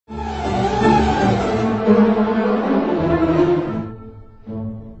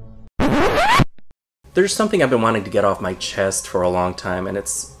There's something I've been wanting to get off my chest for a long time, and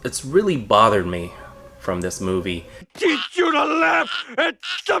it's really bothered me from this movie. Teach you to laugh at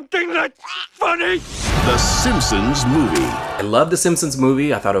something that's funny. The Simpsons Movie. I love The Simpsons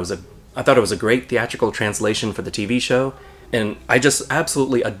Movie. I thought it was a great theatrical translation for the TV show, and I just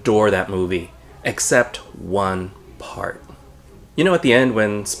absolutely adore that movie, except one part. You know, at the end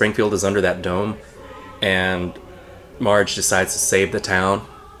when Springfield is under that dome and Marge decides to save the town?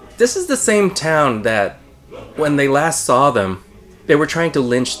 This is the same town that, when they last saw them, they were trying to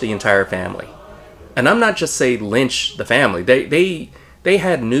lynch the entire family. And I'm not just saying lynch the family. They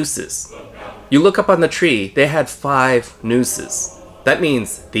had nooses. You look up on the tree, they had 5 nooses. That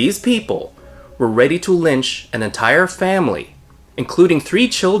means these people were ready to lynch an entire family, including 3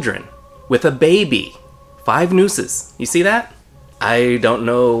 children, with a baby. 5 nooses. You see that? I don't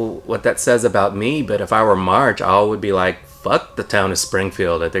know what that says about me, but if I were Marge, I would be like, fuck the town of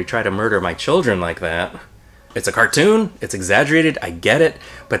Springfield if they try to murder my children like that. It's a cartoon, it's exaggerated, I get it,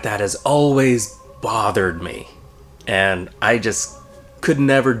 but that has always bothered me. And I just could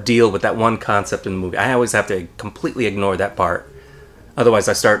never deal with that one concept in the movie. I always have to completely ignore that part. Otherwise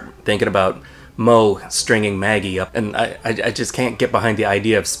I start thinking about Moe stringing Maggie up, and I just can't get behind the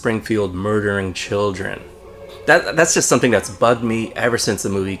idea of Springfield murdering children. That's just something that's bugged me ever since the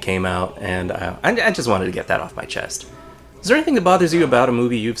movie came out, and I just wanted to get that off my chest. Is there anything that bothers you about a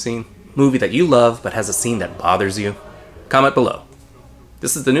movie you've seen? Movie that you love but has a scene that bothers you? Comment below.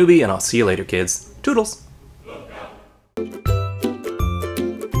 This is theNewBee, and I'll see you later, kids. Toodles!